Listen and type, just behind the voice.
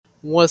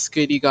What's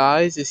good, you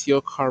guys? It's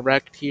Yo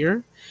Correct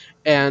here,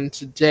 and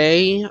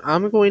today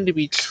I'm going to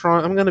be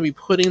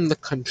putting the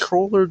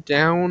controller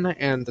down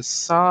and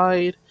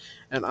aside,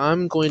 and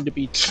I'm going to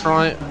be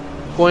trying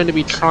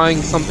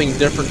something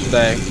different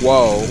today.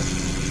 Whoa,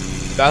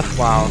 that's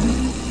loud.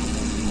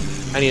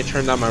 I need to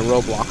turn down my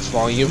Roblox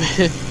volume.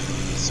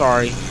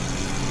 Sorry,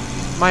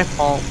 my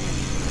fault.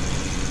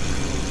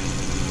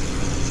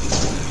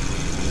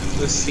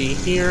 Let's see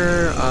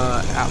here.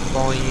 App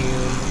volume,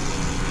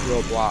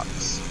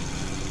 Roblox.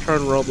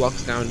 Turn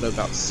Roblox down to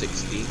about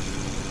 60.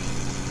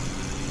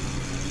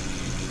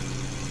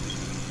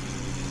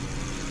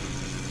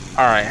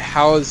 Alright,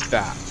 how is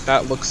that?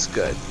 That looks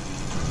good.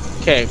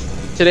 Okay,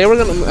 today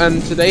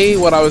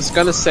what I was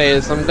gonna say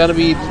is I'm gonna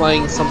be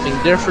playing something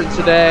different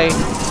today.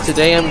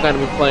 Today I'm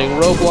gonna be playing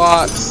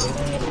Roblox,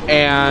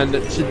 and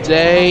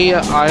today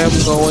I am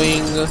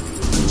going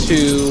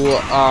to,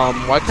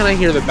 why can I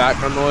hear the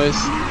background noise?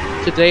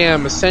 Today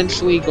I'm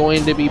essentially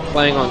going to be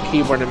playing on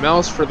keyboard and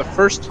mouse for the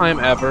first time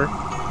ever.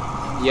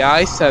 Yeah,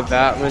 I said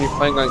that. I'm going to be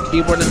playing on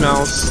keyboard and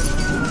mouse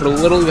for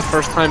literally the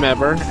first time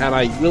ever, and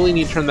I really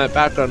need to turn that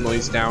background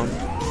noise down.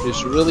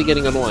 It's really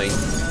getting annoying.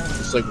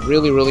 It's like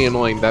really, really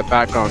annoying, that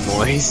background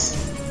noise.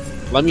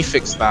 Let me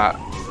fix that.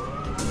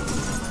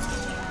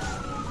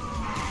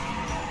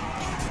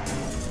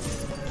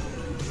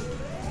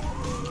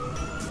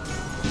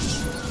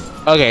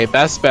 Okay,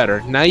 that's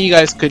better. Now you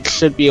guys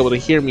should be able to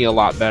hear me a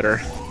lot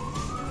better,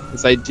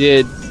 because I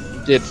did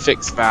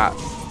fix that.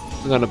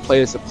 I'm going to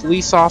play as a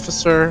police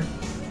officer.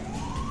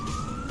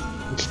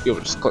 You should be able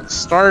to just click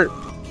start.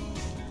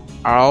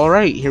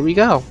 Alright, here we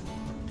go.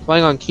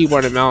 Playing on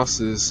keyboard and mouse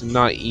is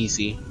not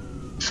easy.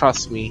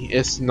 Trust me,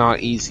 it's not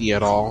easy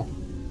at all.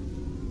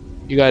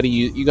 You gotta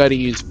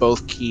use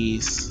both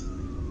keys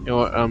in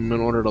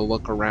order to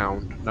look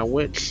around. Now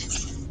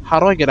how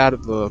do I get out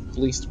of the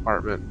police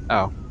department?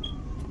 Oh,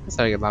 that's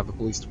how I get out of the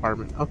police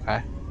department.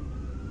 Okay.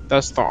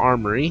 That's the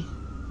armory.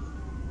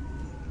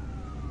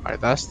 Alright,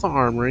 that's the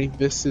armory.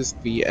 This is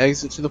the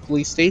exit to the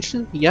police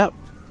station? Yep.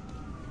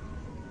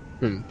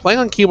 Playing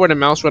on keyboard and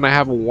mouse when I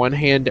have a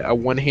one-handed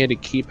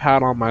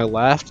keypad on my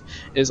left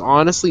is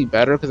honestly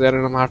better, because I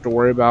don't have to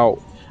worry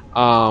about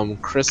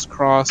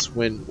crisscross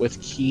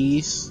with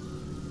keys.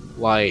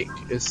 Like,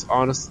 it's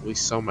honestly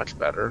so much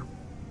better.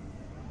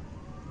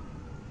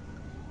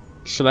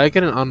 Should I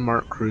get an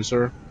unmarked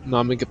cruiser? No,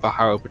 I'm gonna get the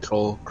highway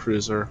patrol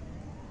cruiser.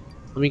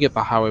 Let me get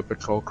the highway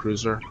patrol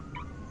cruiser.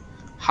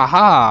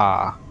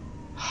 Haha!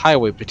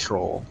 Highway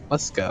patrol.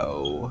 Let's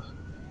go.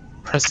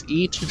 Press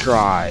E to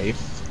drive.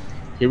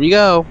 Here we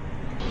go.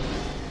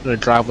 I'm gonna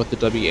drive with the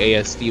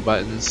WASD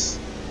buttons.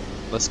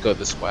 Let's go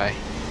this way.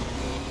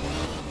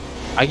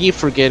 I keep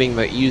forgetting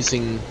that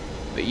using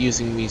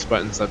these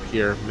buttons up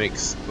here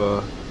makes the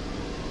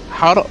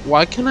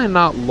why can I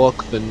not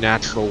look the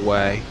natural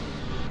way?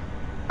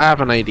 I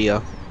have an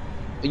idea.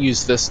 I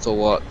use this to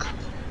look.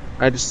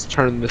 I just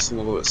turn this a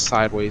little bit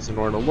sideways in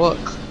order to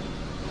look.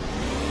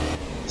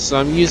 So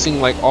I'm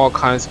using like all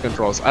kinds of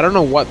controls. I don't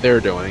know what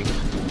they're doing.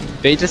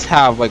 They just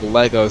have like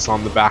Legos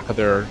on the back of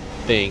their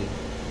thing.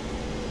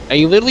 And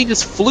you literally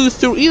just flew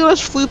through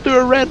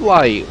a red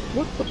light.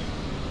 What the?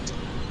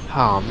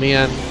 Oh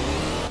man.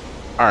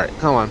 Alright,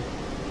 come on.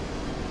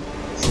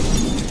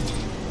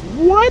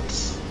 What?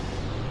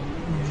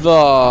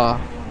 The?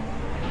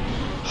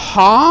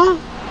 Huh?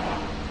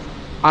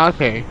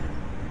 Okay.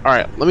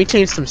 Alright, let me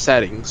change some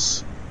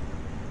settings.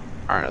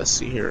 Alright, let's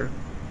see here.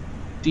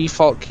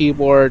 Default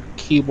keyboard,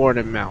 keyboard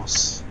and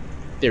mouse.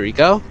 There we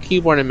go.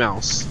 Keyboard and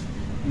mouse.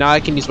 Now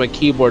I can use my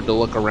keyboard to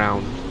look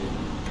around.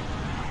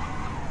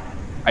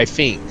 I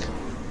think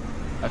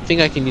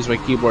I can use my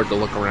keyboard to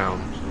look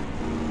around.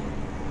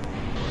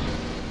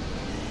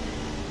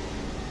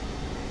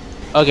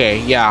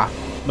 Okay, yeah.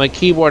 My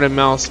keyboard and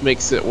mouse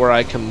makes it where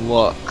I can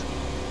look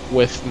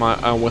with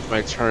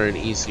my turn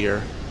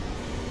easier.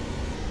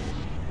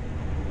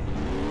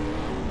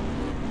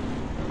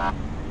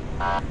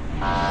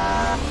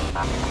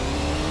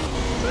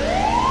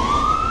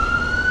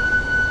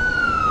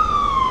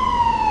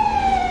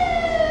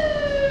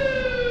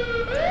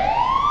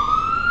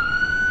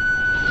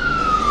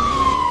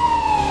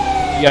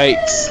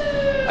 Yikes.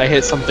 I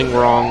hit something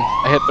wrong.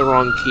 I hit the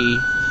wrong key.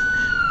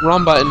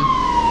 Wrong button.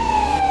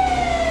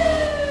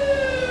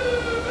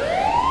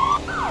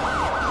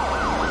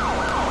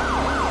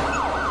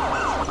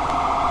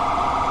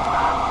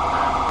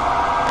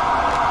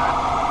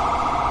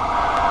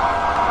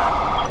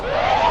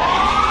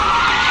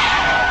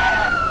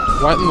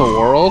 What in the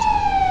world?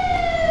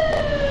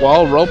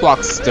 Well, Roblox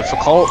is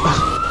difficult.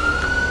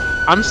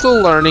 I'm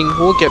still learning.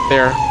 We'll get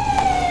there.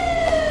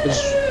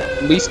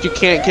 At least you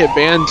can't get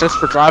banned just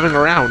for driving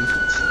around,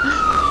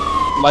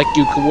 like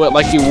you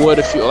would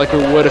if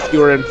you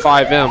were in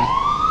 5M.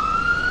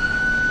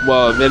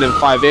 Well, then in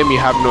 5M you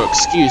have no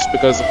excuse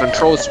because the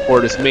control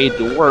support is made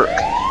to work,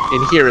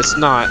 and here it's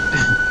not.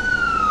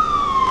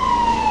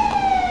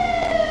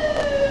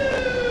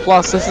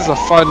 Plus, this is a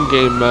fun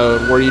game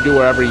mode where you do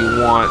whatever you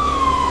want,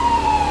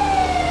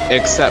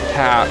 except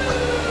hack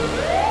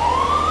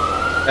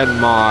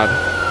and mod.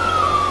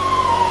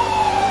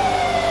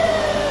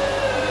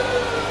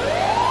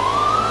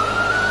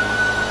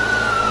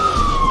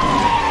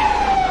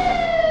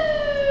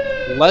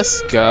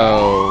 Let's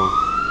go.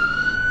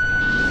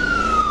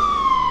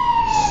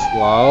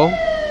 Slow.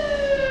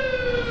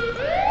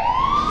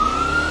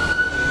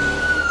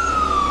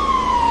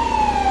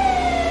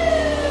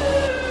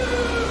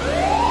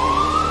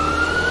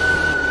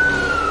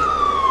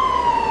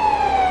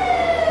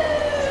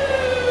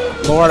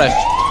 Lord,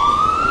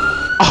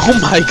 oh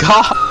my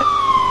god!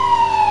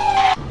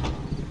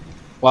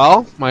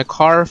 Well, my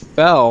car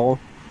fell.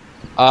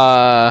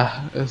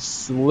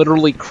 It's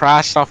literally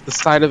crashed off the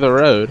side of the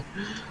road.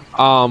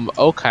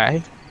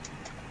 Okay.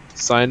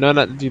 So I know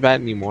not to do that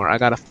anymore. I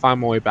gotta find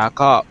my way back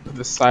up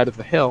the side of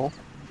the hill.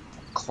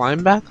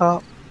 Climb back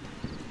up.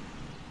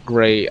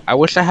 Great. I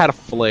wish I had a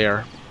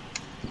flare.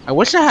 I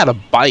wish I had a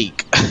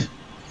bike.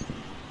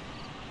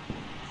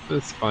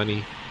 That's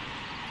funny.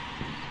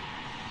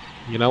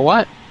 You know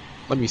what?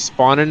 Let me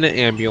spawn in an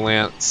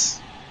ambulance.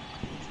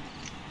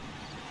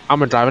 I'm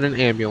gonna drive in an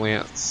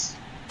ambulance.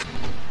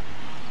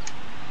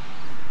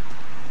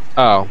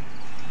 Oh.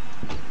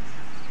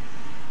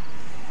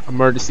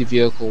 Emergency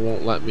vehicle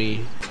won't let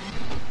me.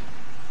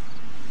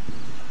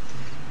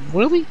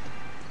 Really?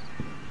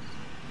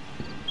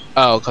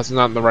 Oh, because it's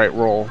not in the right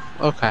role.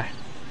 Okay.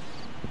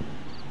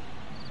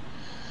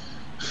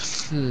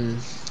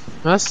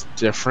 That's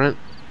different.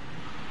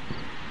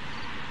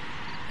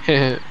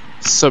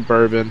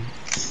 Suburban.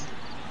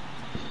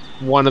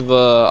 One of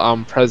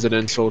the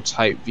presidential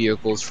type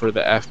vehicles for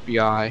the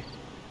FBI.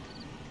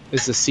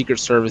 It's a Secret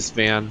Service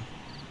van.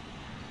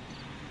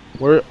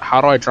 How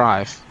do I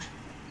drive?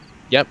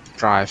 Yep,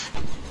 drive.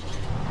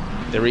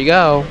 There we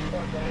go.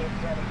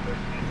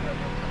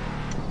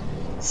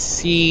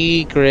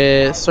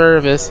 Secret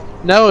Service.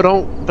 No,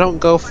 don't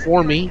go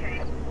for me.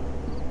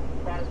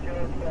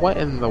 What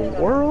in the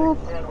world?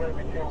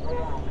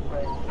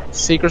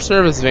 Secret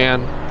Service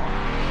van.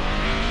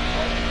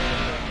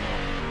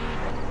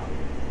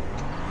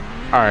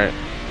 Alright,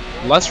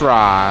 let's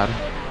ride.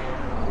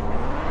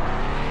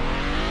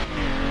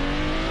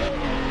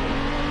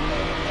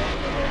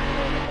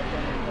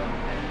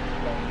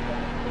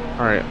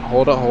 Alright,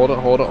 hold it.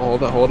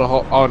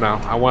 Oh no,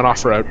 I went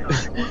off road.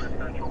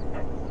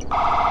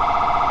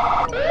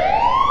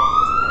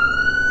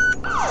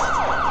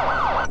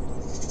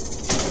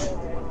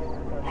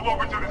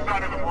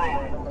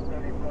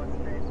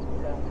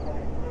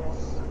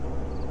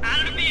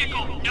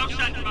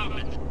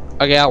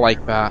 Okay, I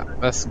like that.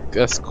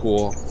 That's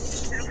cool.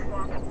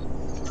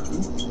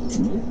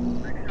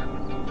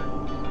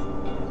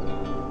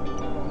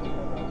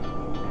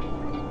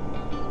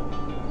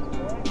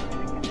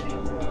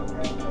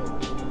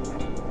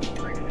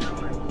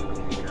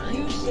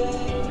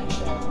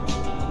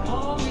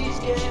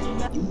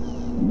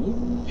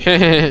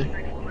 They're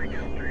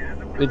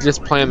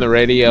just playing the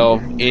radio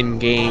in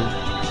game.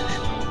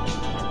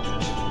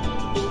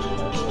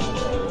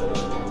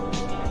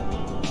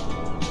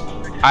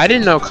 I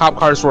didn't know cop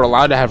cars were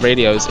allowed to have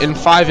radios. In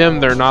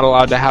 5M, they're not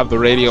allowed to have the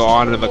radio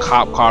on in the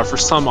cop car for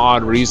some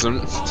odd reason.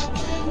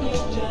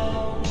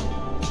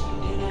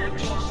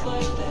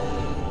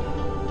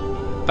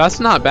 That's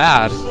not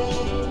bad.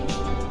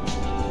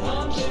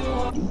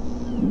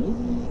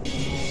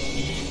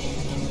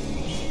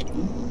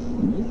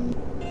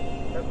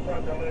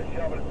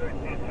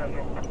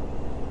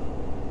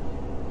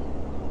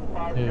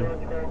 Yeah.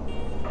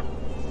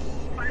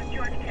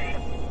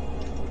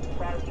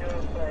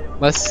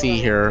 Let's see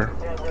here.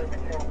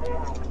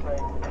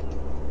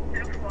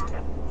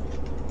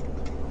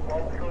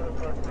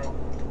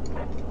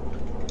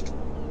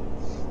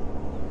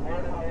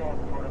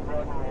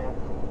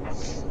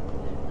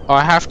 Oh,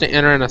 I have to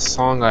enter in a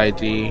song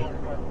ID.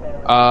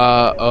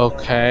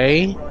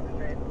 Okay.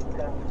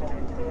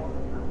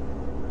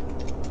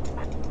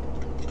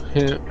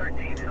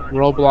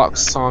 Roblox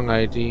song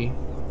ID.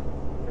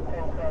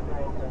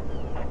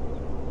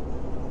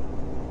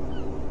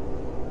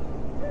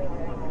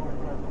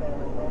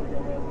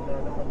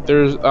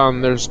 There's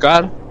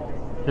got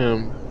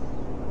him.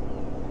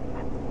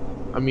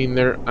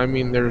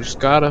 There's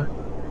got a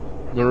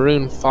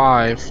Maroon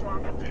 5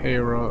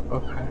 payroll.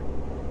 Okay.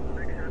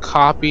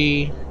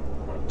 Copy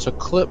to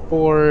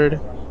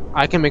clipboard.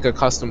 I can make a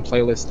custom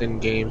playlist in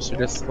game, so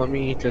let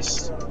me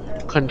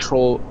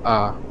control.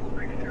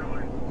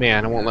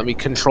 Man, it won't let me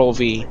control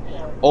V.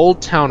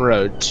 Old Town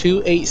Road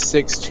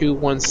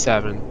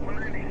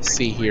 286217.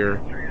 See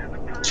here,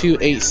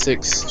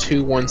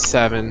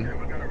 286217.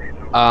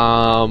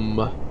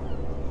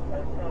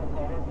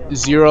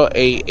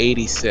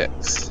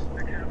 0886.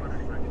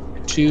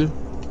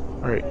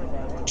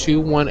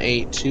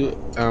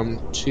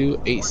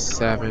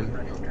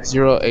 218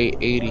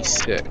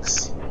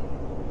 0886.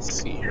 Let's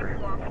see here.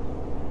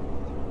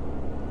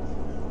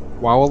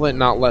 Why will it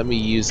not let me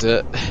use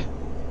it?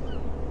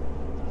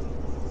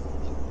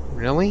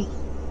 Really?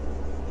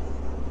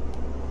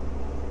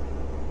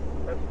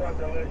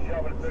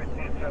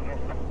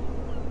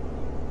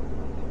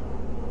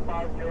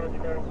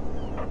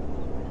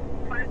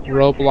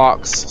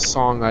 Roblox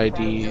song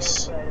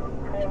IDs.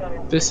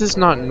 This is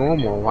not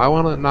normal. Why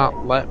will it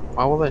not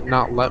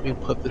let me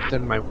put this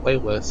in my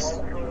playlist?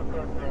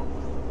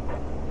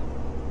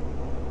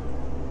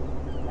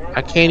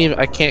 I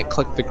can't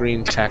click the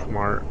green check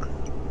mark.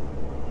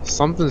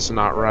 Something's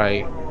not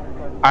right.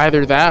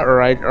 Either that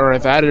or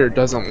that or it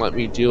doesn't let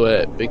me do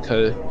it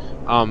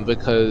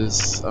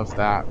because of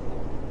that.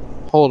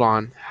 Hold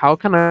on. How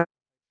can I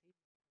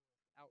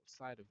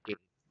outside of game?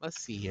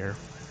 Let's see here.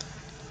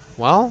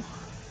 Well,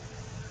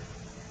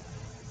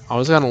 I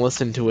was gonna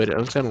listen to it. I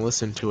was gonna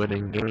listen to it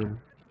in game.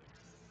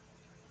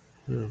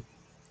 Hmm.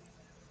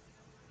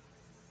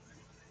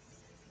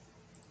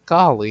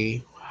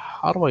 Golly,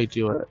 how do I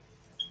do it?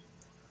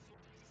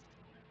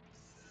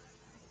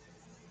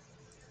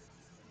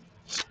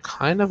 It's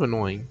kind of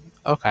annoying.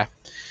 Okay.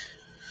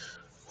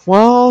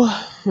 Well,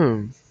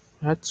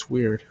 that's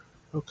weird.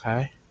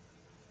 Okay.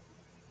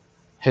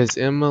 Has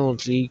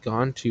MLG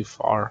gone too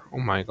far? Oh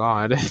my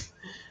god.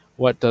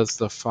 What does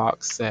the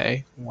fox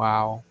say?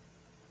 Wow.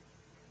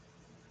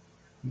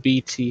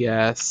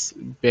 BTS,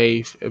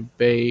 Bape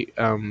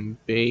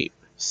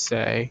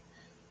say,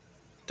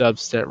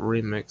 dubstep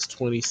remix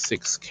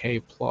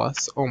 26k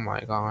plus. Oh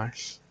my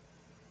gosh.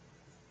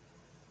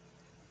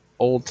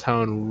 Old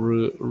Town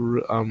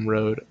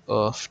Road,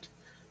 uffed.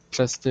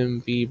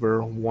 Justin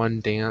Bieber, One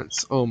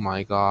Dance. Oh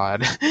my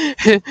god.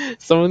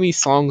 Some of these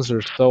songs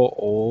are so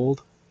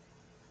old.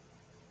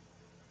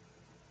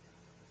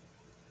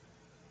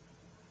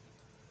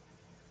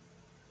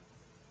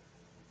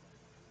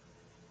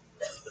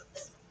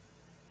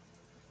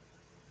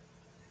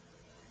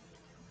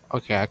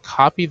 Okay, I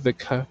copied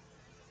the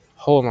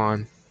hold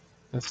on.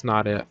 That's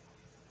not it.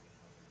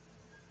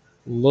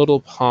 Little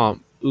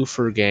Pump,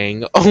 Oofer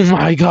Gang. Oh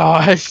my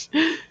gosh.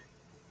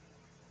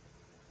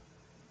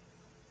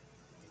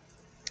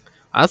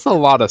 That's a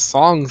lot of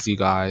songs, you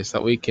guys,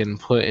 that we can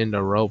put into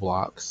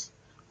Roblox.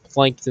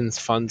 Plankton's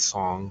Fun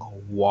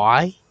Song.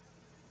 Why?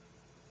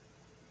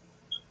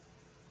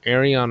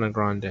 Ariana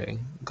Grande.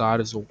 God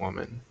is a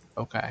Woman.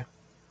 Okay.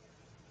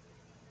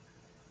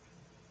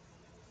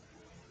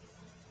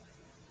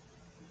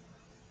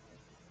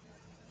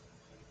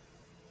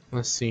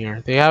 Let's see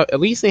here. They have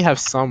at least they have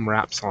some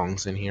rap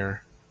songs in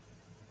here.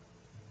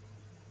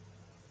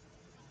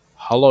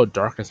 Hello,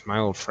 darkest my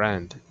old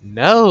friend.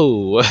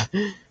 No.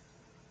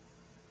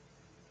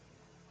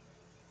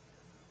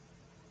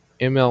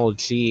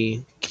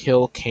 MLG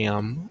Kill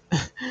Cam.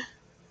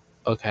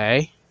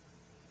 Okay.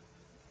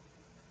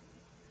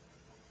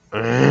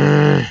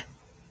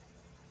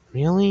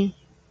 Really?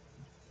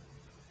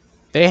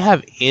 They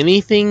have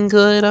anything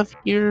good up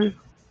here?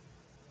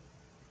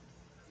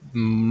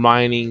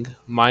 Mining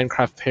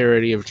Minecraft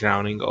parody of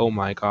drowning. Oh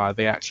my god,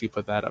 they actually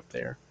put that up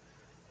there.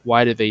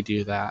 Why did they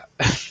do that?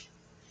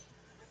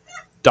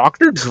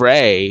 Dr.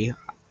 Dre.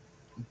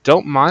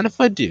 Don't mind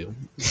if I do.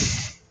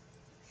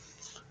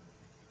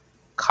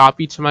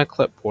 Copy to my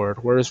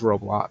clipboard. Where's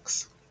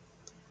Roblox?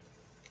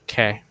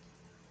 Okay.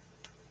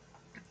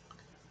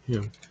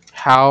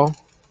 How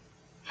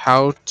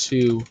how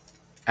to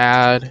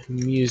add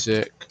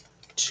music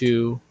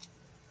to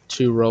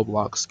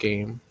Roblox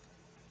game.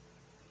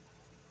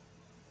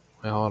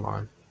 Wait, hold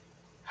on.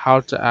 How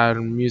to add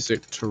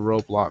music to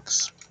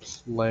Roblox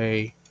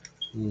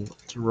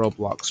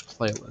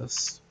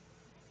playlist.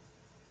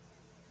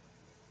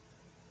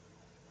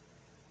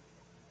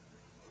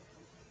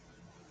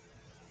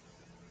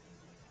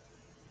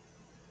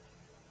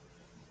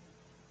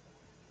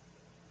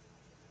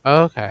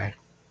 Okay.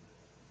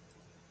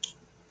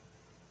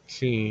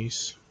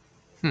 Jeez.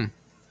 Hmm.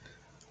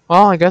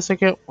 Well, I guess I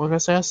guess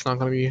that's not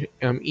gonna be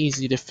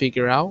easy to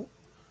figure out.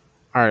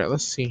 All right,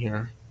 let's see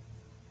here.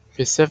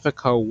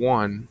 Pacifica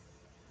 1.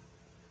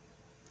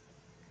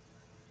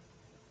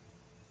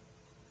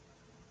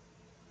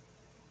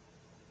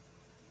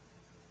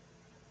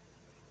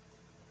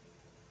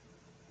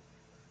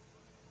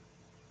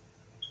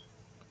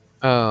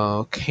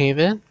 Okay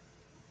then.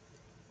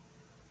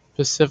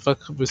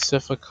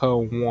 Pacifica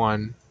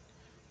 1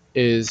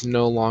 is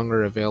no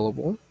longer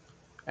available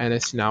and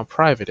it's now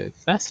privated.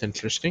 That's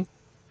interesting.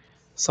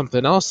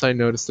 Something else I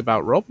noticed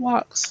about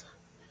Roblox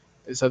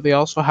is that they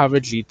also have a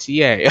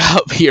GTA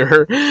up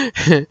here.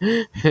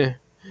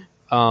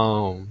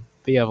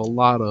 They have a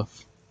lot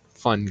of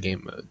fun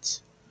game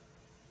modes.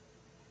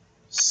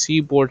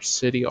 Seaboard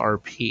City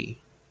RP.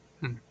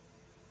 Hmm.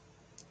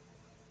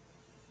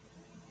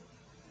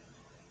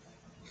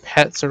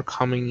 Pets are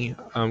coming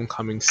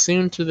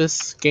soon to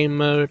this game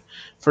mode.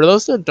 For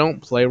those that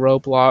don't play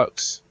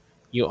Roblox,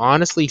 you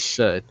honestly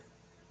should.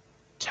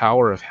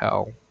 Tower of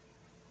Hell.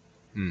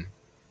 Hmm.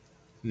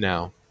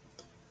 No.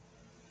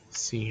 Let's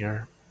see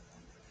here.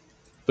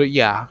 But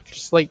yeah,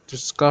 just like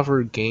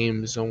discover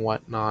games and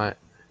whatnot.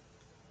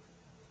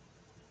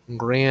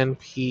 Grand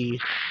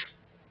Peace,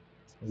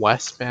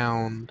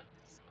 Westbound.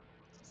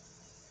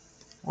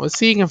 Let's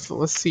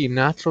see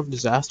natural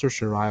disaster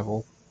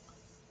survival.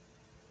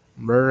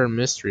 Murder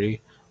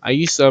mystery. I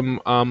used I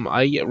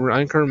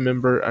can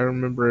remember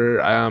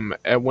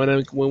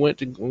when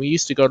we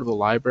used to go to the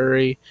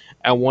library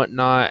and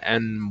whatnot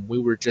and we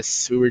were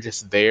just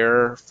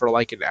there for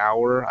like an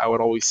hour. I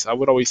would always sit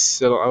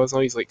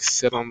like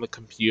sit on the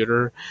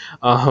computer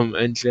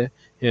and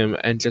him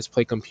and just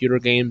play computer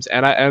games.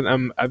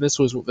 And this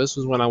was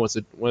when I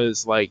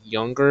was like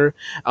younger.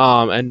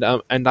 And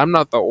I'm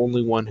not the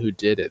only one who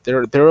did it.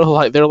 There are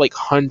like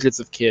hundreds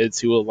of kids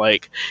who will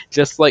like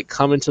just like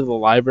come into the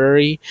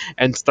library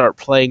and start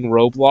playing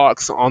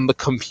Roblox on the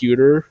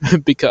computer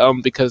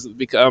because the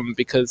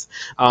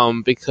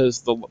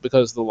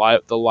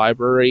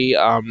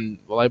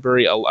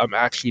library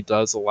actually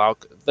does allow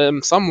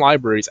them. Some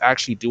libraries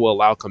actually do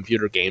allow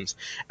computer games.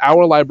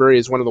 Our library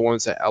is one of the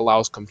ones that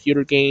allows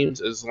computer games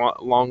as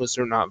long as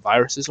they're not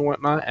viruses and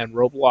whatnot. And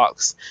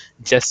Roblox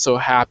just so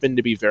happened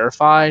to be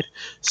verified.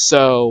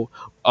 So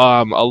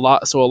a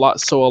lot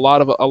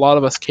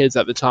of us kids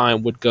at the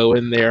time would go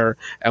in there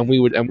and we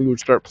would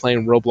start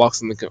playing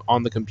Roblox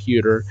on the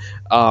computer.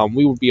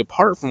 We would be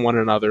apart from one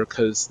another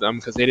because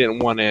they didn't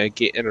want to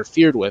get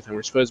interfered with, and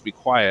we're supposed to be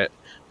quiet.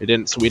 We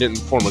didn't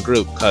form a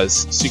group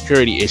because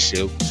security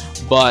issue.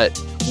 But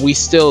we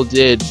still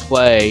did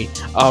play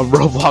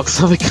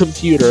Roblox on the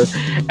computer,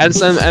 and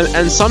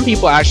some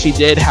people actually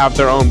did have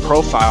their own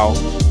profile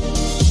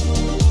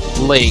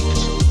linked.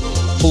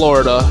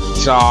 Florida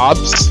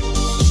jobs,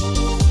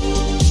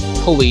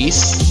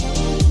 police,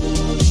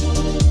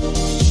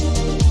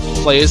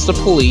 play as the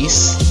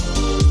police.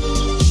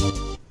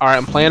 All right,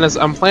 I'm playing as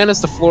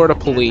the Florida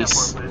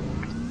police.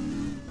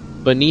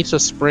 Bonita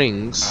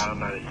Springs.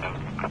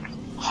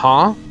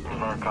 Huh?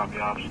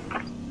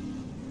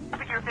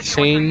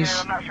 Change.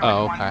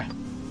 Oh, okay.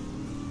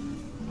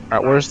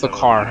 Alright, where's the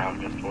car?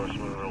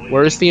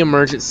 Where's the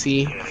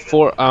emergency?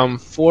 Ford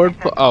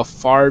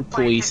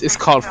police. It's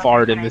called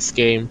FARD in this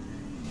game.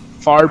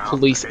 FARD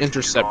Police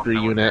Interceptor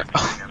Unit.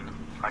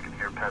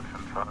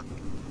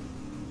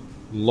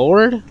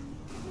 Lord?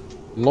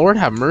 Lord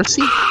have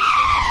mercy?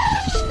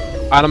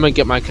 I'm gonna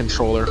get my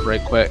controller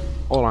right quick.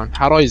 Hold on.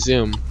 How do I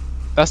zoom?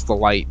 That's the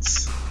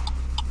lights.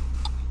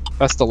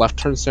 That's the left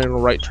turn signal,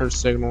 right turn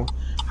signal.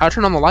 How to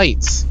turn on the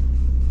lights?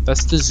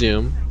 That's the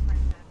zoom.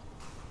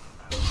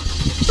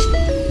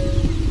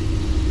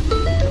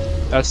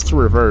 That's to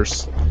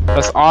reverse.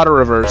 That's auto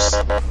reverse.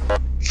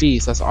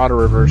 Jeez, that's auto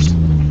reverse.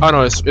 Oh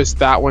no, it's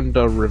that one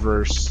to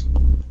reverse.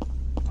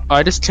 Oh,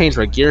 I just changed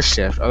my gear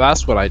shift. Oh,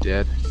 that's what I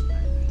did.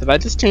 Did I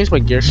just change my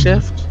gear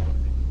shift?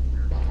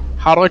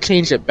 How do I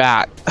change it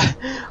back?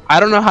 I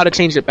don't know how to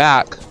change it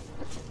back.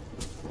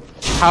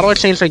 How do I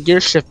change my gear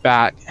shift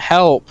back?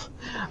 Help!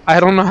 I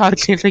don't know how to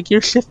change my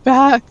gear shift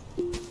back.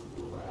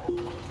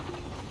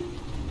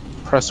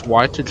 Press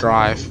Y to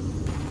drive.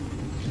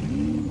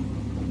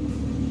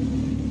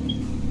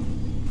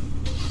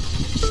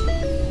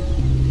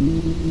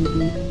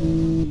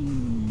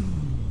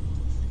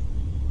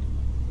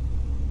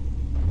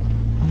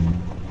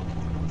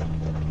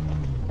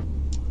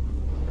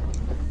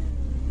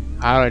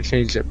 How do I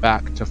change it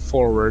back to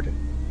forward?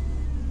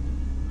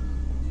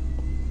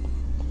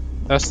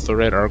 That's the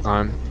red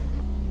argon.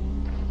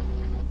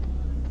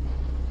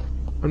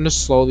 I'm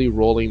just slowly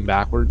rolling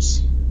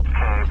backwards.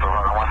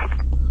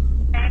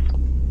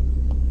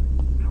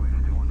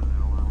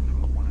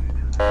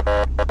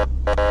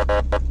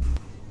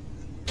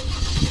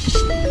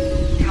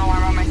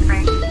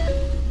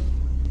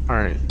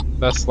 Alright,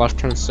 that's left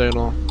turn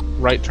signal,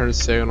 right turn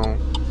signal,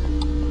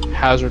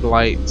 hazard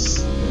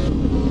lights,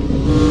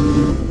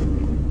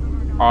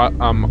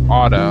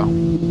 auto.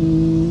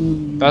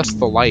 That's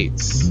the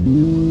lights.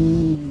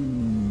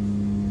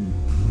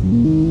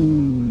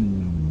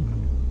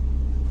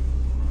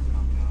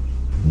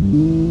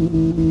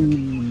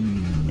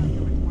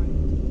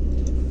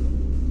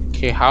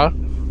 Okay, how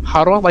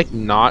do I like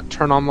not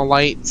turn on the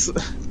lights?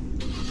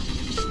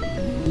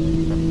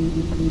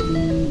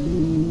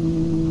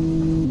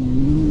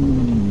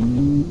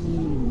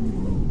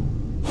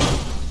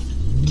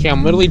 Okay,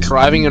 I'm literally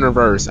driving in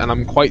reverse and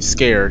I'm quite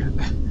scared.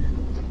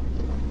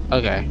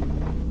 Okay.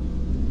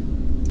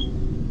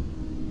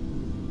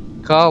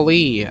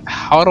 Golly,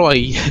 how do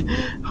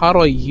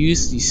I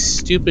use these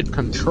stupid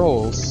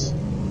controls?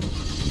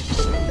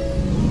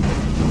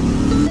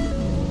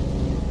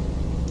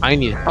 I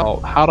need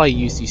help. How do I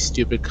use these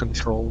stupid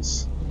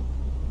controls?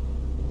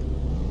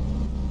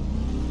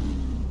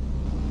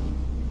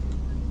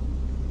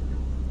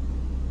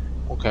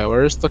 Okay,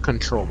 where's the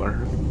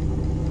controller?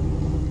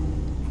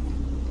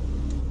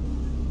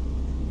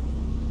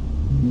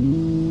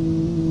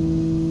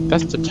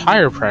 That's the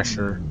tire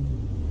pressure.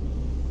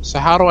 So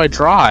how do I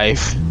drive?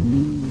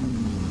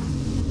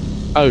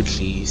 Oh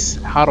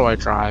jeez, how do I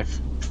drive?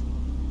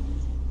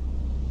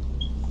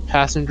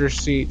 Passenger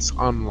seats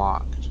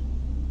unlocked.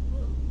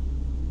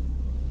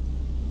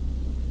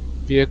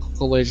 Vehicle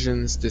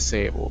collisions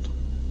disabled.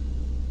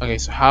 Okay,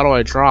 so how do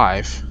I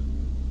drive?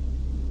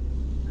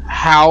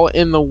 How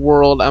in the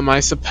world am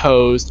I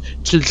supposed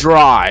to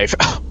drive?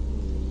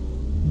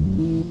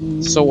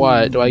 So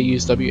what? Do I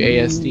use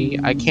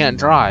WASD? I can't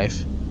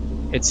drive.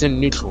 It's in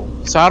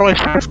neutral. So how do I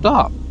shift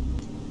up?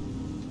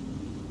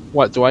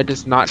 What, do I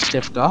just not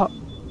shift up?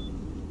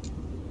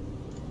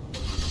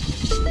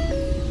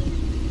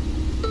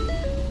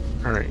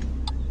 Alright.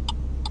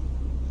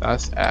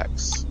 That's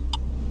X.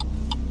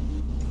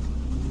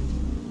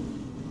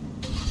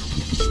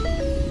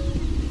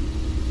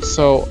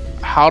 So,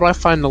 how do I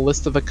find the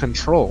list of the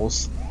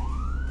controls?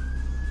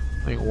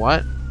 Like,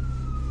 what?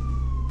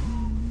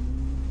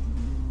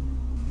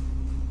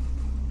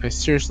 I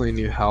seriously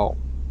need help.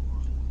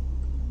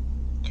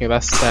 Okay,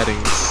 that's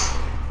settings.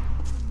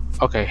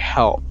 Okay,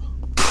 help.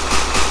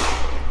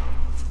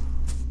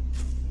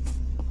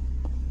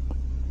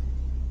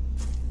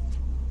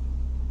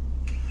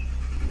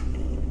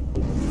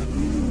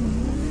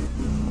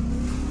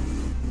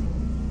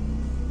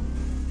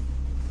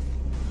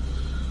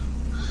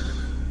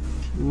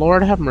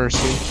 Lord have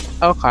mercy.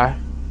 Okay.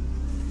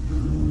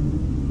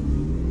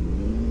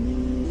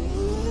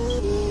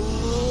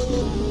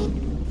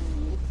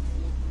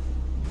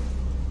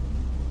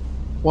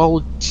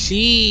 Well,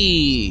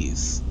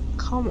 jeez.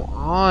 Come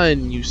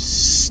on, you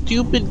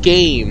stupid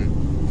game.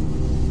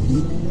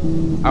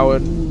 I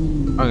would...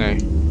 Okay.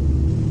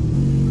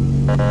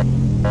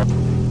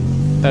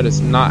 That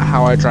is not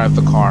how I drive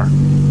the car.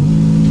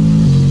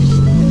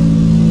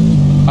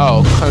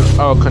 Oh,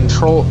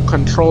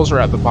 controls are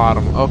at the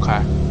bottom.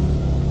 Okay.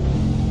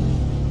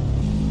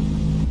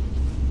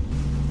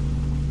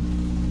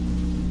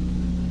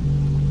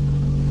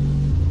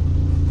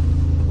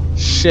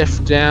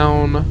 Shift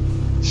down,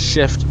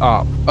 shift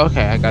up.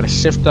 Okay, I gotta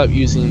shift up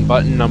using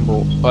button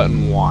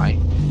Y.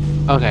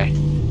 Okay.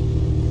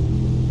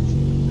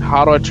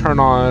 How do I turn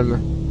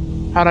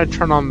on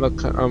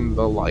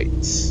the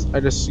lights? I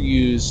just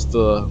use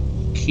the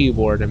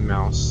keyboard and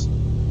mouse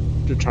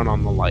to turn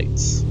on the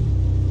lights.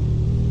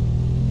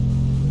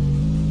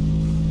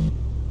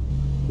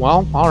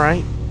 Well,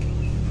 alright.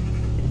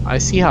 I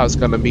see how it's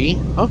gonna be.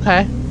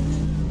 Okay.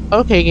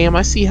 Okay, game,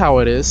 I see how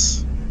it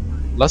is.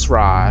 Let's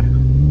ride.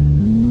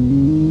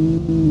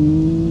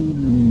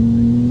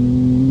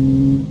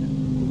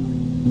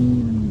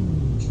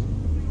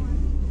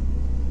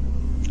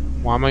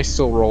 Why am I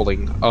still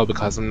rolling? Oh,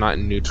 because I'm not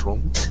in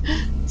neutral.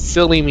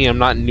 Silly me, I'm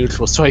not in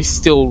neutral, so I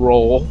still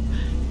roll.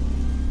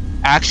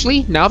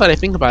 Actually, now that I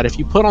think about it, if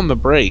you put on the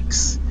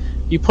brakes,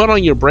 you put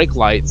on your brake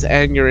lights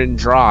and you're in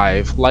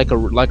drive, like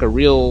in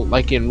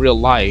real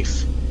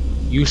life,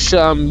 you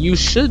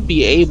should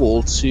be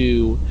able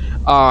to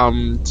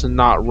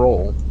not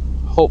roll.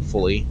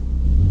 Hopefully.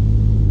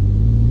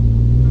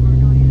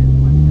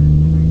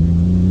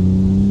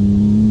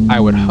 I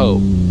would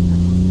hope.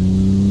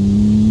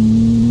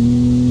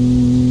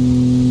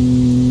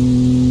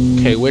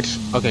 Okay,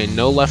 okay,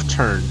 no left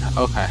turn.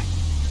 Okay.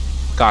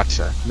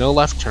 Gotcha. No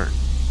left turn.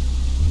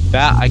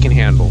 That I can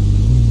handle.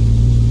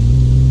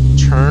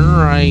 Turn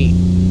right.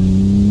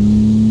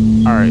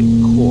 Alright,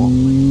 cool.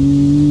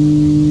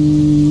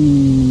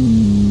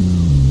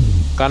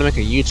 Gotta make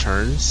a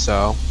U-turn,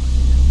 so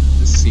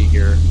let's see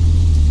here.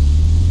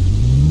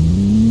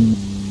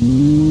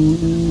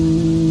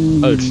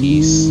 Oh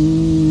jeez.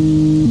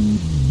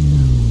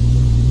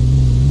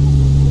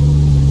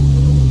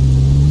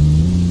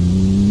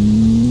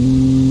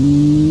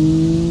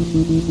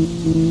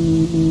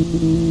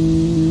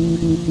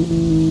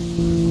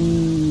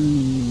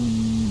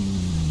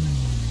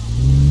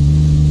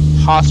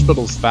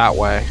 Hospital's that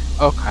way.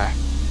 Okay.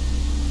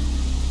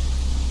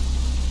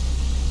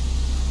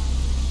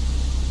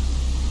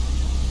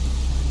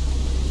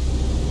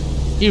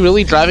 You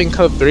really driving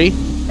code 3?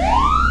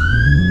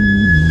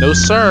 No,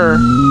 sir.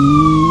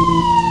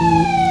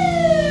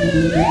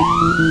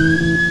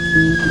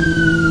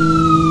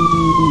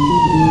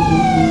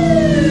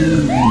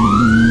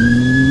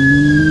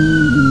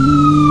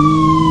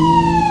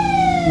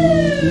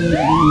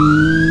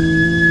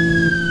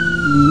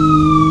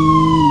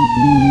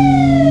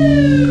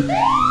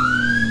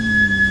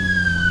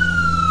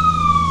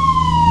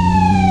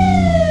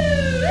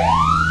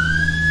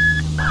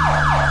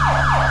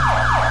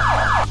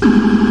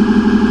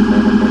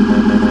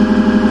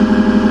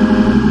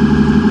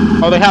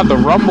 Oh, they have the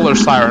rumbler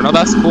siren. Oh,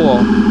 that's cool.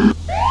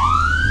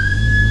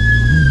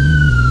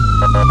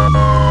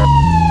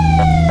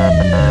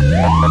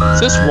 Is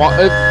this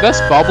that's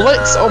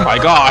Publix? Oh my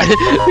god,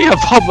 we have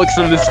Publix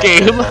in this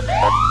game.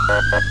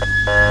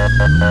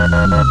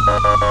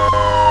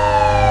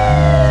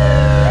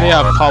 They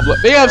have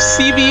Publix. They have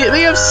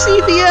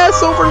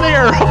CVS over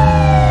there.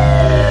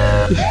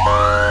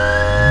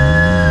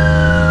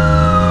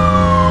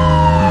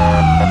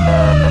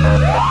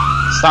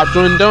 Stop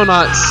doing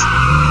donuts.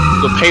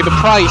 You'll pay the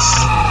price.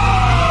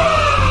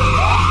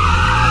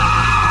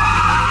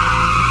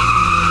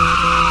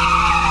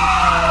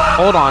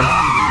 Hold on.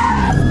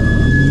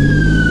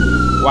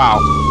 Wow.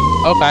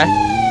 Okay.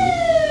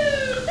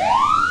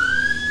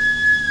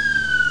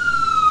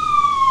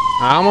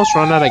 I almost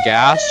run out of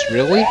gas.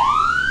 Really?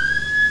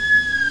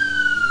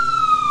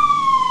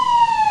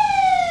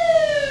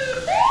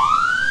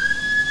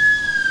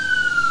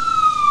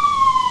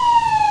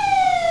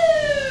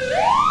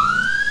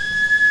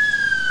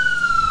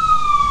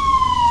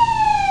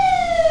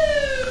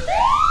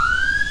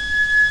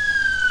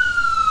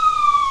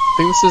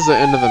 I think this is the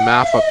end of the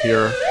map up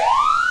here.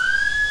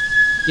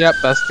 Yep,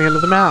 that's the end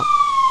of the map.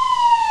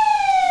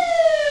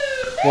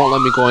 Won't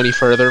let me go any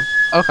further.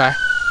 Okay.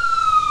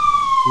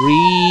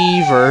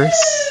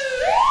 Reverse.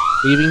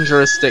 Leaving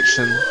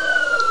jurisdiction.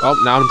 Oh,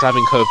 now I'm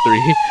driving Code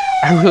 3.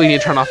 I really need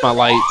to turn off my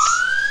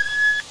lights.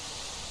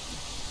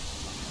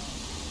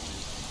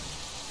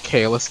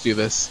 Okay, let's do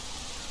this.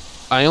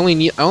 I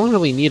only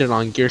really need it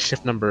on gear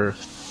shift number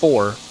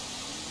 4.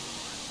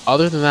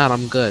 Other than that,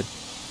 I'm good.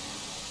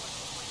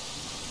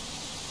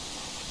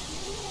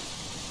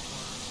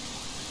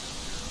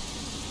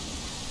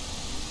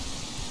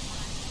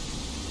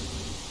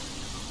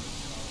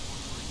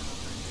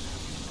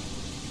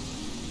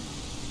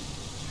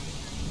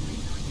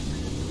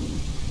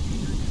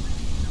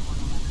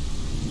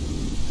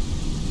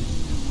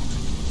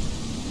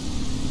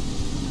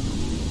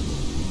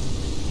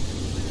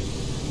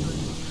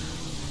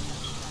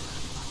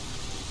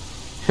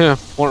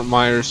 Fort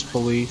Myers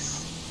police.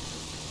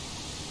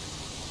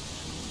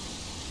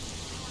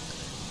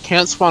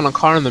 Can't spawn a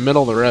car in the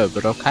middle of the road,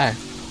 but okay.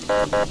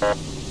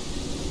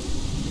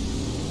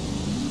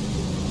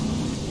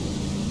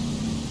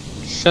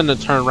 Shouldn't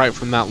have turned right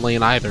from that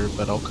lane either,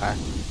 but okay.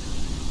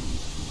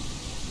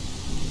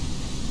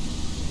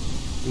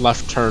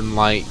 Left turn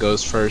light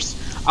goes first.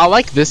 I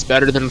like this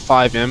better than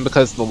 5M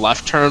because the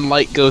left turn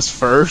light goes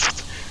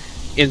first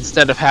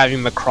instead of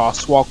having the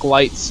crosswalk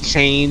lights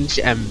change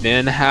and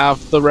then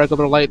have the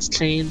regular lights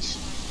change.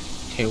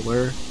 Okay,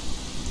 where?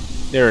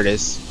 There it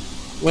is.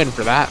 Waiting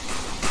for that.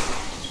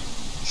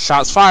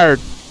 Shots fired.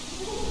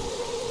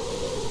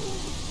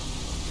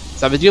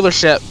 It's at the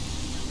dealership.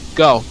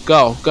 Go,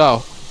 go,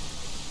 go.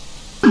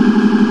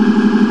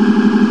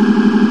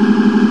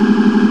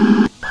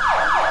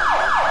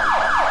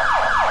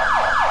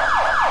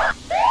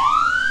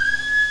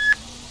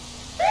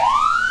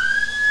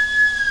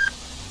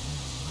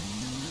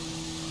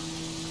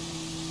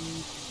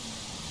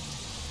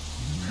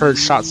 Heard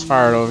shots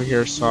fired over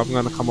here, so I'm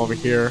gonna come over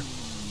here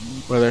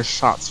where there's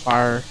shots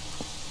fired.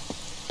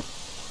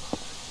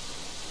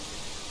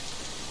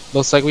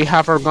 Looks like we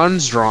have our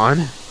guns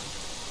drawn.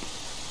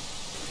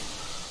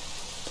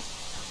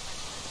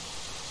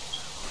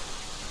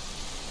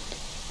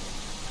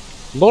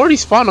 Lord, he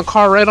spawned a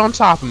car right on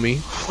top of me.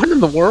 What in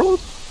the world?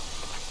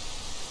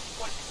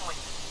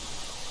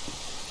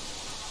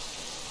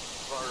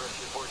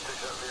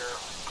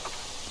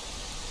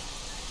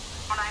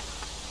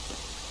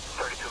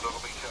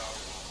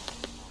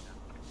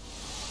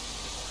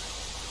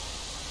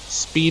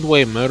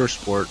 Speedway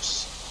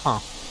Motorsports. Huh.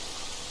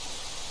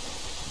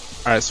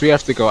 Alright, so we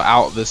have to go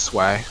out this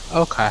way.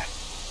 Okay.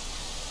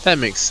 That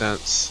makes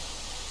sense.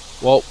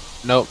 Well,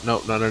 nope,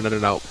 nope, no, no, no, no,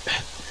 no.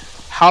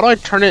 How do I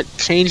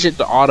change it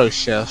to auto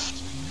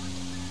shift?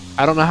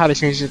 I don't know how to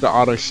change it to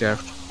auto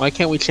shift. Why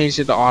can't we change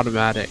it to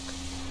automatic?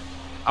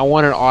 I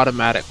want an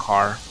automatic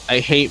car. I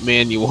hate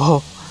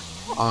manual.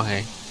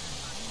 Okay.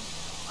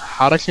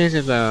 How to change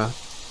it to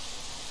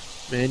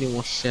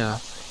manual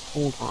shift?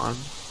 Hold on.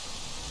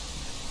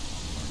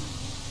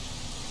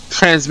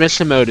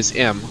 Transmission mode is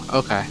M.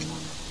 Okay.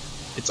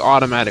 It's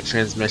automatic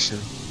transmission.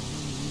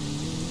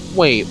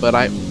 Wait, but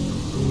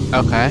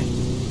okay.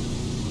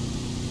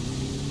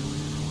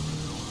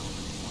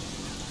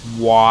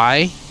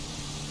 Why?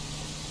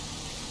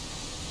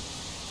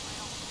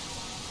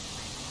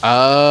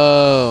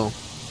 Oh.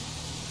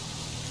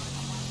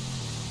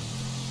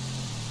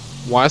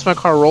 Why is my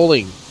car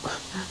rolling?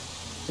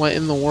 What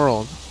in the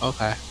world?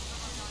 Okay.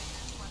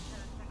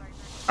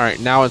 Alright,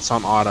 now it's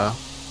on auto.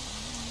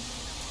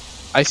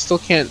 I still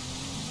can't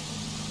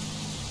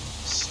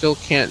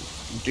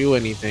do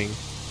anything.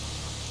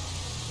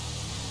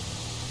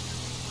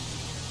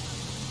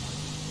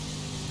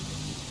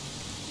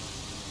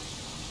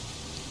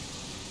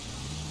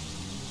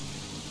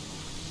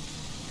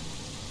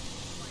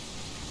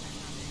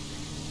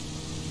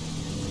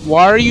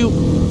 Why are you?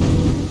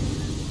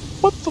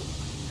 What the?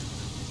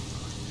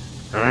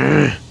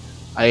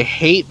 I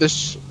hate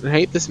this. I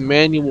hate this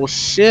manual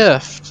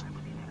shift.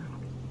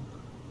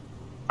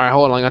 Alright,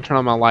 hold on. I gotta turn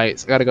on my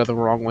lights. I gotta go the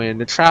wrong way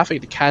into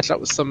traffic to catch up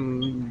with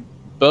some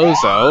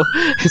bozo.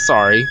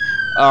 Sorry.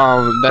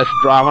 That's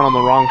driving on the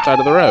wrong side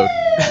of the road.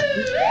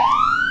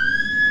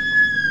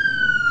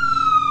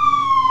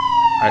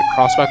 Alright,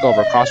 cross back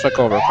over, cross back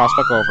over, cross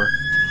back over.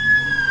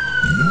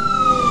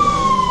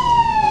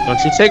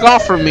 Don't you take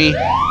off from me.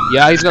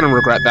 Yeah, he's gonna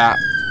regret that.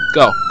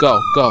 Go,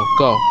 go, go,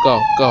 go,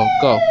 go, go,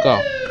 go,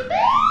 go.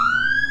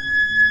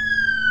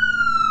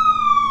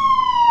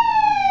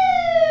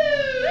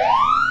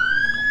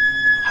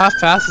 How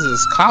fast is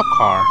this cop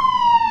car?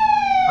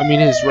 I mean,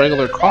 his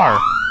regular car.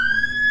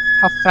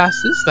 How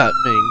fast is that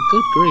thing?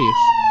 Good grief.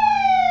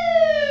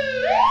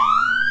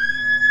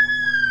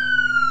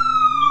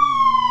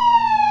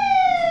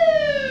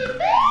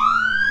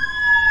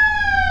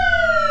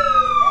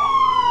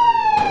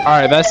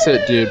 Alright, that's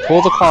it, dude.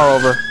 Pull the car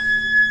over.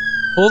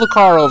 Pull the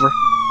car over.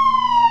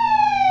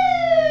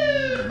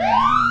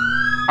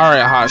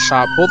 Alright,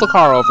 hotshot. Pull the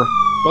car over.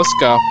 Let's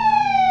go.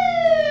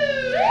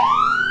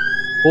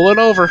 Pull it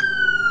over.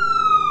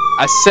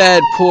 I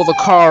said pull the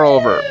car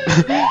over.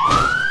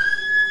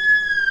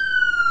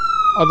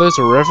 Oh, there's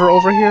a river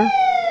over here?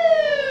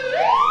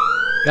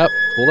 Yep,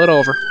 pull it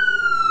over.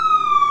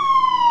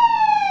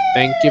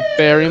 Thank you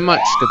very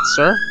much, good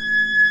sir.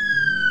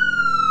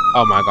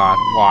 Oh my god,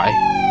 why?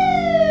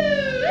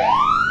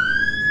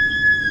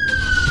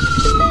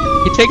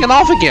 He taken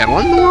off again,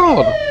 what in the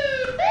world?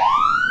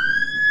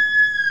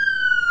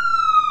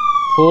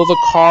 Pull the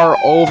car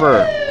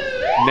over.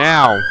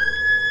 Now.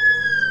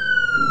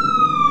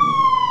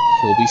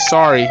 He'll be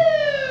sorry.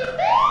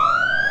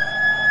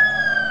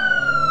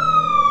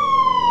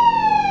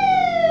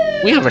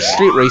 We have a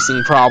street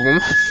racing problem.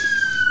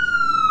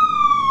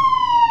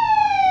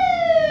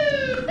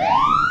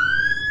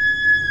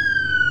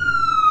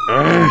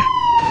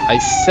 I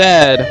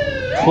said,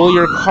 pull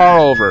your car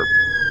over.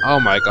 Oh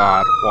my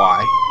god,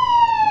 why?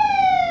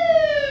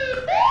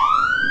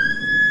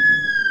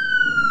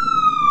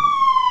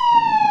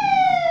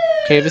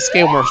 Okay, this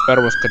game works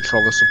better with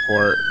controller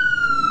support.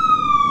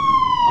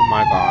 Oh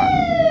my god.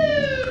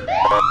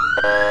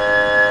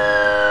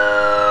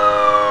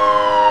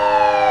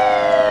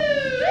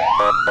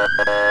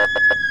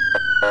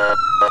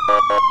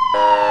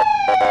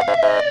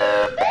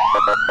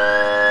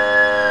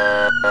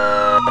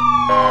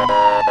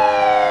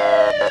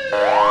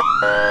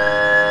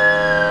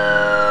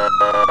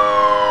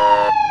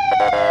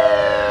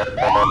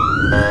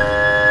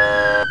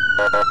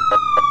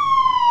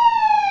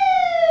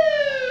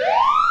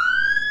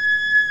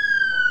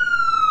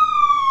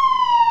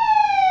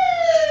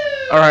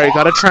 Alright,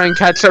 gotta try and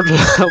catch up to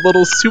that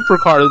little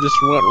supercar that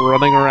just went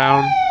running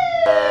around.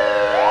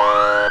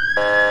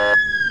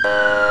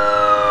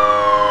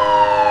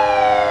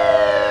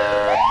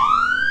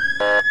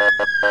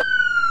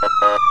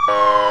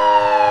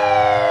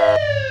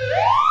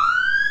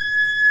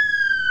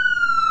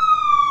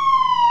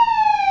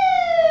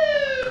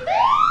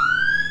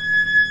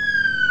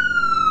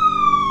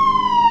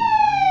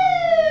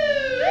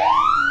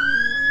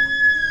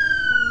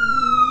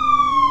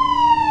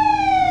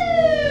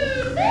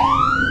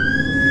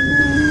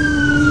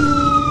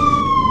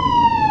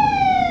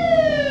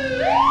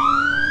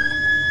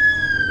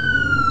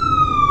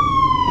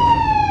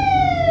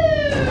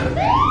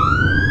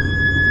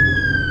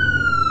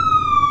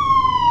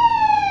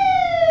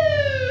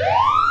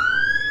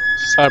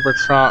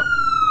 Cybertruck.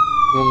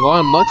 We'll go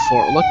and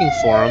looking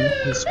for him.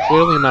 He's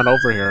clearly not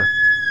over here.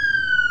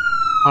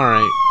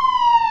 Alright.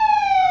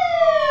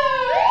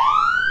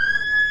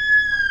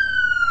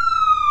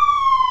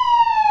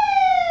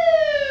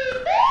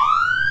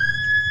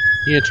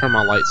 You need to turn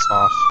my lights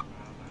off.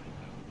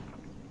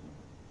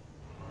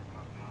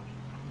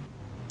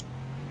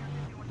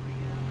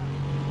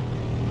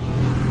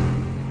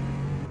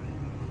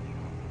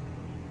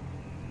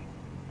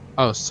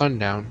 Oh,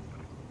 sundown.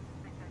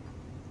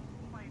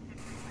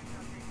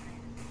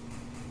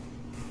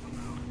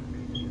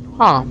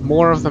 Huh,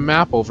 more of the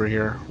map over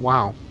here.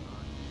 Wow.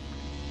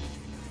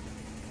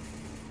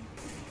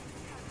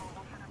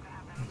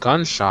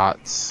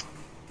 Gunshots.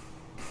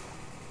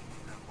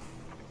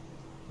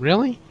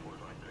 Really?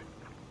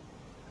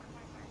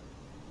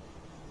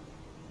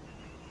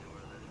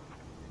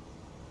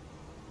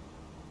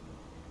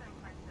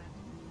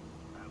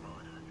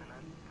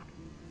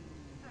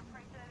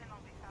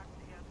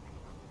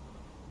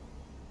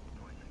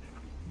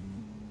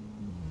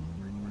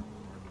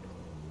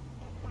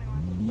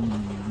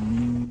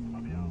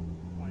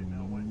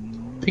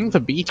 I think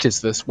the beach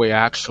is this way,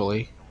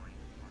 actually.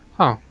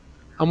 Huh.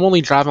 I'm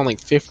only driving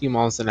like 50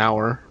 miles an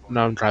hour.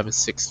 Now I'm driving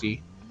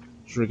 60.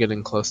 We're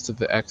getting close to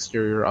the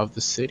exterior of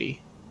the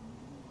city.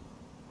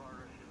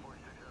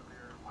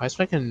 Why is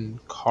my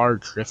car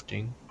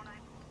drifting?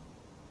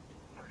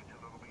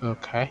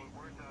 Okay.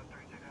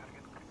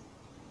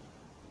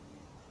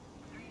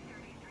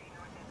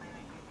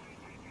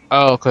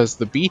 Oh, because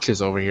the beach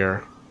is over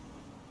here.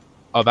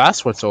 Oh,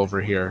 that's what's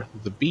over here.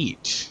 The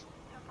beach.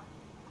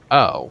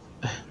 Oh.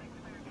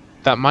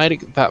 That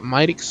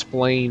might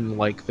explain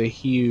like the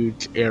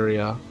huge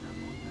area.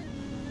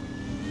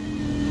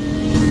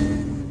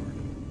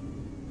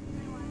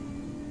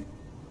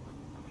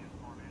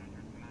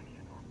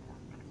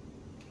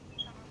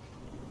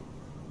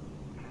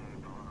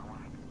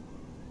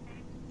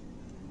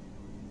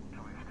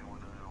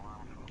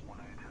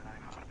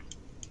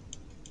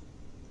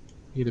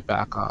 Need to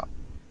back up.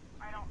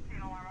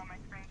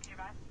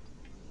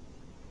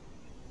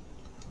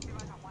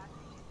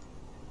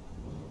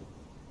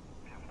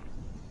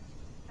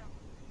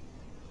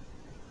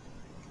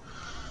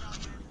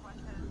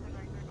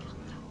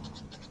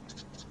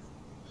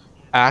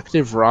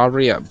 Active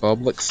robbery at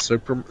Publix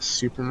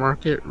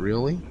supermarket?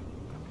 Really?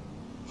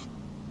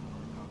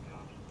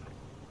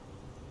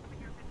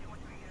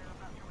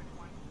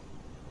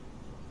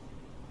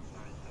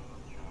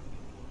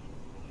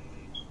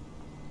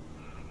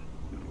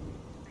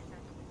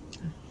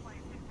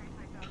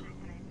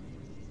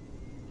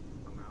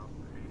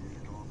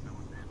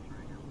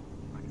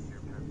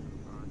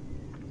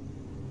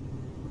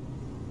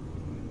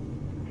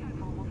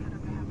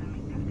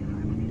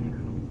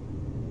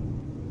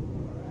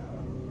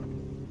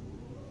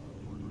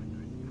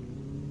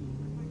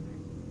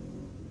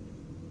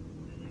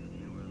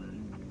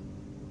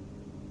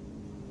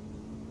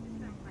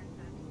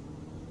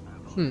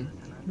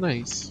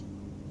 Nice.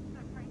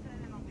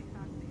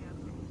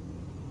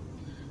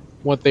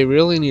 What they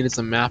really need is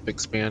a map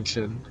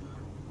expansion.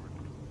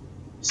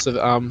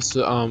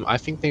 I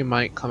think they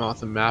might come out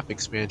with a map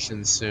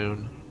expansion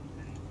soon.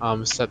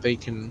 So that they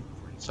can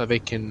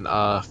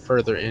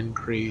further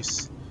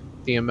increase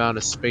the amount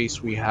of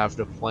space we have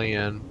to play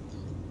in.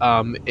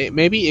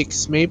 Maybe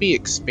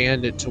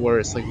expand it to where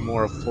it's like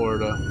more of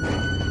Florida.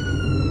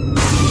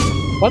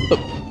 What the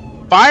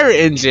fire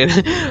engine?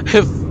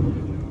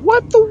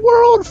 What the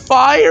world,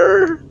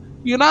 fire?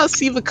 You not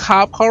see the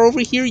cop car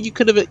over here? You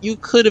could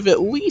have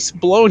at least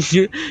blown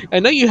your. I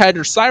know you had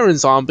your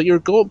sirens on, but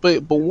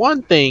but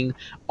one thing,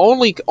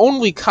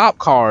 only cop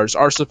cars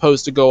are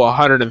supposed to go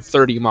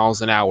 130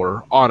 miles an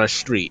hour on a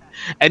street,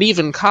 and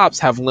even cops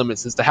have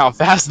limits as to how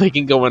fast they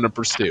can go in a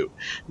pursuit.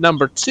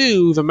 Number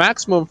two, the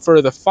maximum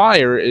for the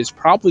fire is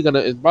probably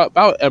gonna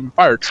about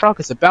fire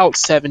truck is about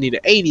 70 to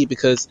 80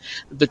 because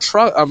the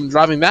truck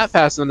driving that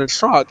fast in a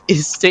truck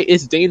is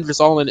dangerous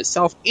all in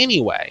itself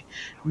anyway.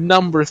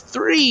 Number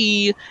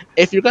three,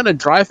 if you're gonna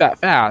drive that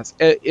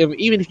fast,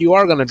 even if you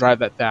are gonna drive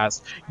that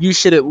fast, you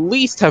should at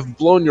least have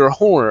blown your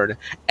horn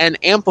and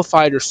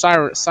amplified your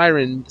siren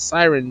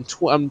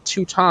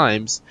two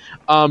times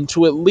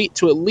to at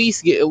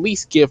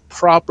least give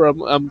proper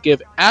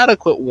give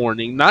adequate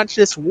warning, not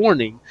just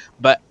warning,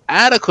 but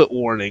adequate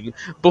warning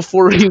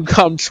before you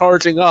come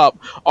charging up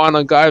on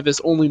a guy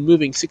that's only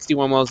moving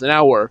 61 miles an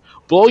hour.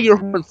 Blow your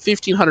horn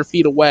 1,500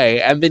 feet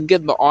away, and then get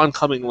in the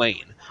oncoming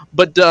lane.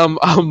 But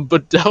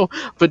but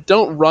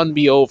don't run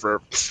me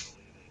over. Because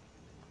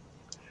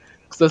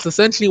that's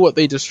essentially what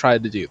they just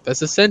tried to do.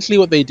 That's essentially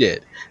what they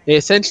did. They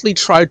essentially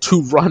tried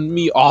to run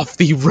me off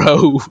the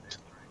road.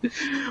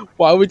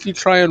 Why would you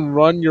try and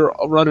run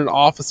an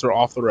officer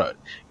off the road?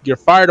 Your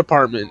fire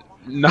department,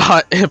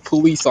 not a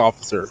police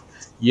officer.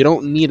 You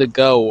don't need to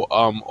go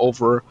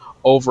over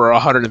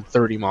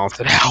 130 miles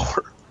an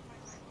hour.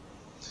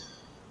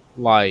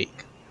 Like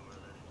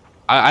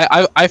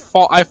I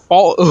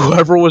fault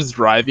whoever was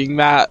driving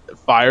that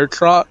fire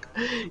truck.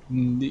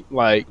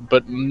 Like,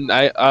 but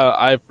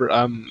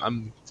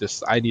I'm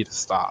just I need to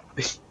stop.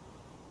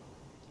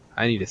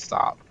 I need to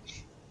stop.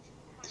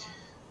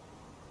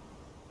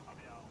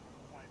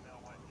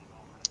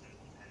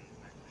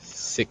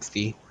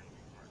 60.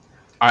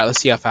 All right, let's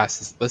see how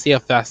fast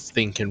this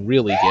thing can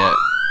really get.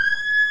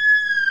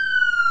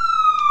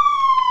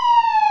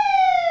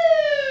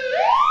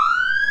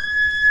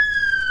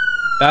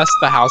 That's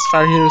the house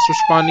fire he was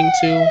responding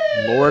to.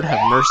 Lord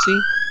have mercy.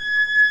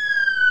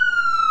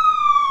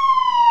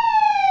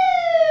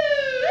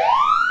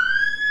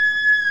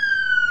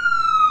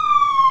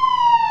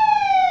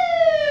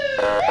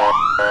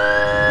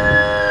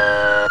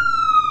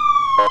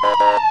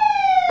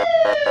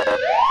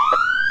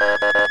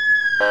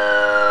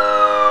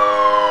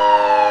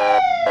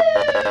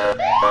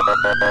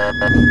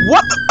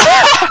 What the?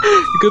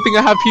 Good thing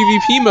I have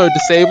PvP mode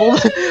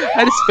disabled.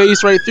 I just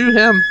phased right through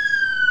him.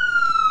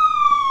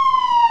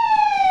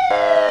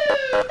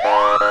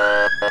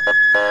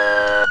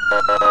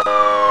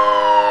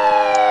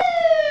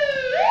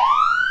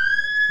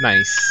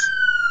 Nice.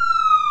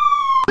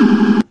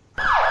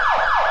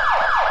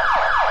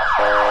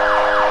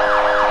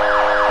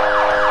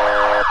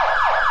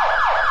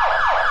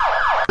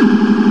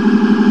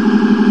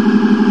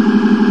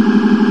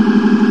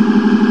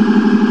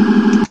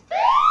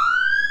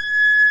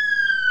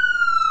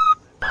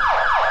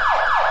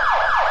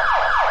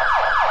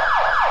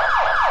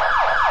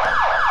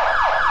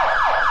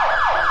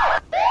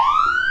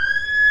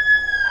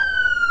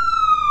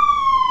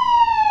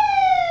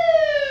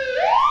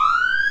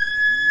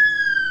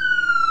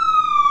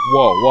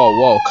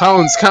 Whoa.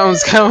 Cones.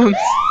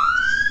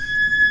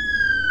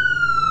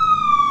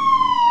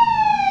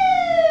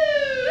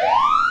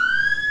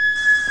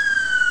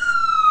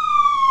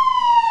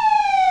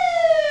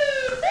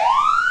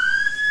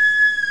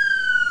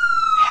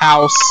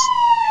 House.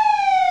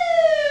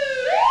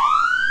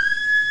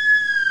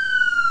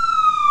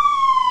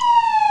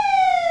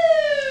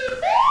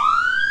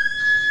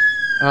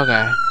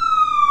 Okay.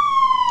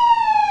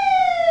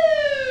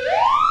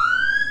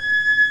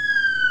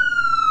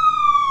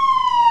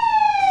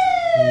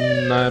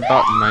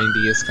 About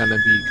 90 is gonna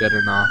be good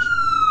enough.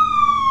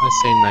 I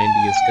say 90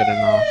 is good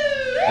enough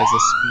as a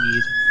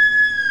speed.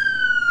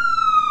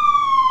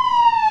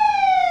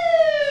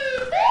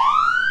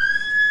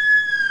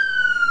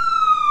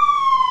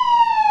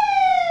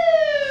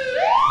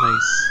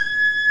 Nice.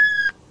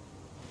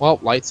 Well,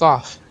 lights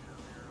off.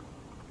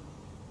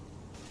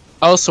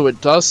 Oh, so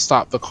it does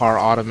stop the car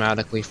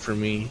automatically for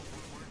me.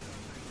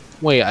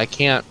 Wait, I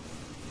can't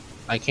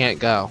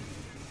go.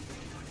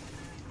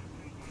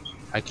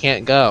 I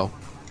can't go.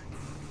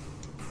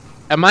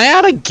 Am I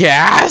out of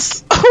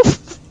gas?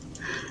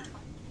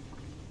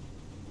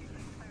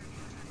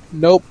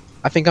 Nope.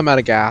 I think I'm out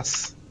of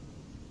gas.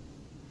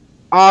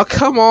 Oh,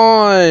 come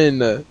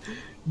on!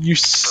 You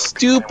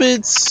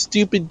stupid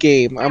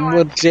game. I'm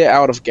legit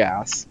out of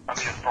gas.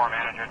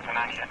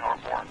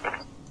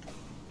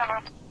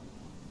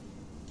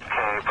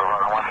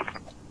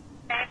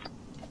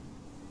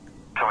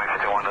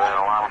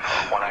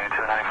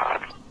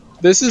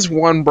 This is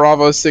 1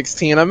 Bravo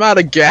 16. I'm out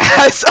of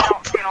gas.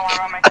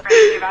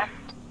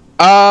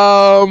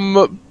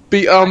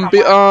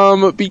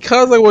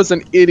 Because I was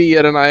an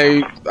idiot and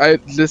I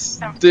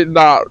just did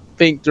not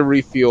think to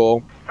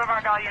refuel.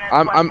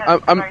 I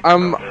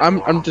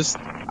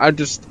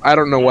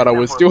don't know what I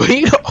was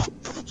doing.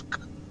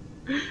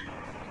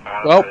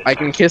 Well, I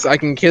can kiss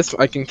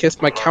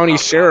my county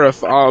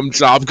sheriff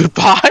job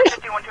goodbye.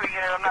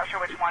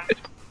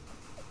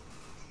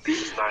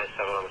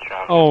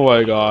 Oh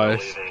my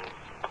gosh.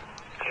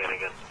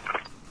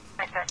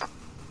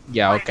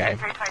 Yeah, okay.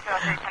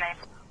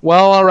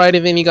 Well,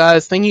 alrighty then, you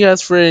guys. Thank you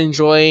guys for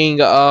enjoying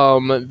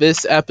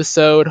this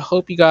episode.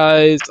 Hope you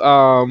guys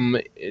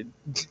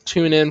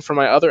tune in for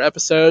my other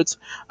episodes.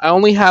 I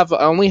only have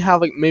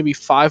like maybe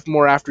 5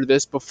 more after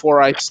this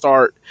before I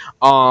start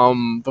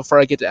before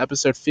I get to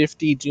episode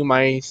 50, do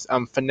my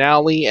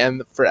finale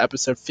and for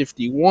episode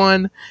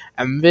 51,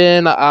 and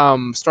then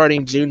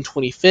starting June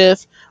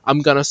 25th, I'm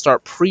going to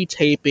start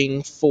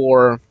pre-taping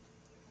for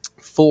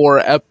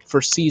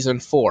season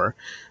 4.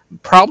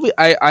 Probably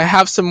I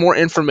have some more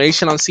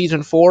information on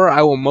season 4.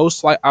 I'll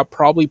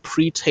probably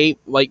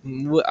pre-tape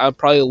I'll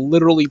probably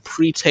literally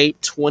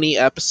pre-tape 20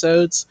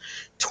 episodes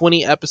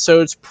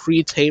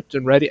pre-taped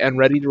and ready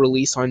to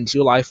release on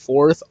July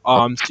 4th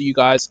to you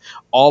guys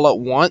all at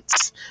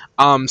once.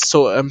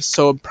 So I'm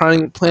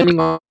planning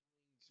on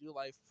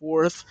July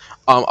 4th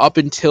up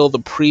until the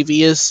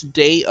previous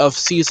date of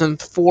season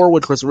 4,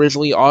 which was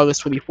originally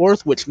August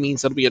 24th, which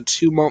means it'll be a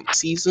 2-month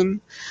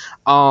season.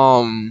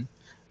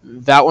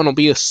 That one will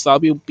be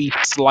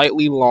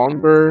slightly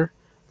longer,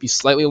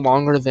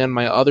 than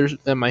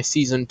my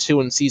season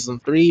 2 and season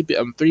 3,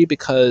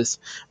 because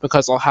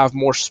I'll have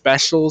more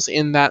specials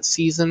in that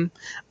season.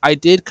 I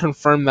did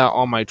confirm that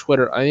on my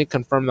Twitter.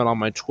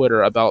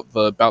 About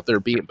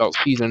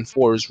season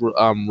 4's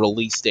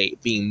release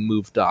date being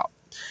moved up.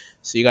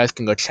 So you guys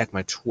can go check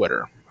my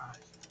Twitter.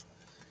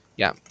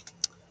 Yeah.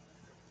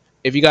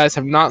 If you guys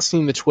have not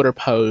seen the Twitter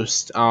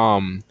post,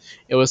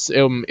 it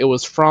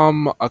was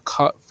from a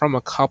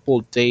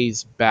couple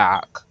days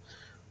back,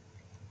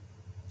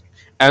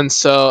 and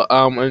so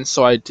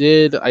I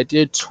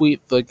did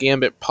tweet the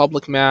Gambit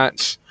public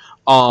match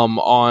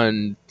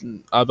on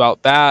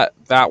about that.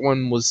 That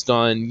one was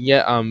done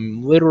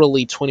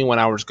literally 21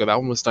 hours ago. That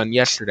one was done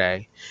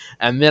yesterday,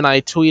 and then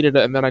I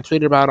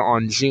tweeted about it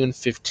on June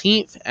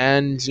 15th.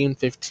 And June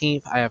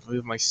 15th, I have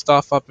moved my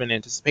stuff up in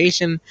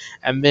anticipation,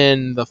 and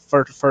then the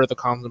further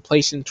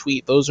contemplation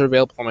tweet. Those are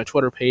available on my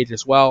Twitter page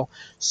as well.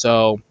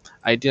 So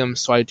I do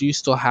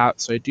still have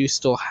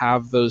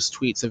those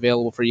tweets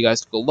available for you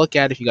guys to go look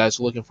at if you guys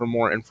are looking for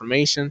more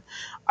information.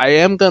 I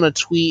am gonna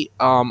tweet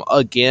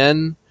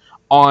again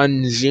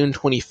on June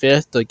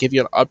 25th to give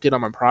you an update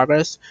on my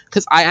progress,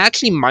 because I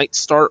actually might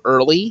start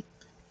early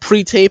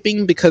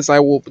pre-taping, because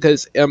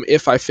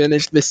if I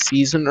finish this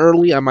season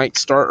early, I might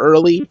start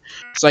early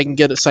so I can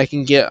get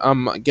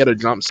a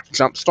jump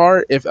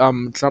start.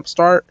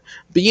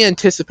 Be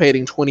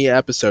anticipating 20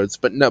 episodes,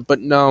 but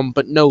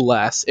no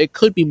less. It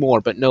could be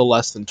more, but no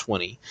less than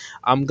 20.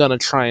 I'm gonna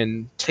try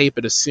and tape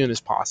it as soon as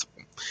possible.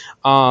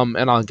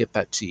 And I'll get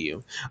that to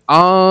you.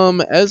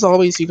 As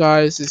always, you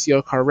guys, this is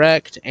Yo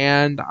Correct,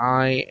 and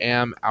I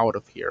am out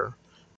of here.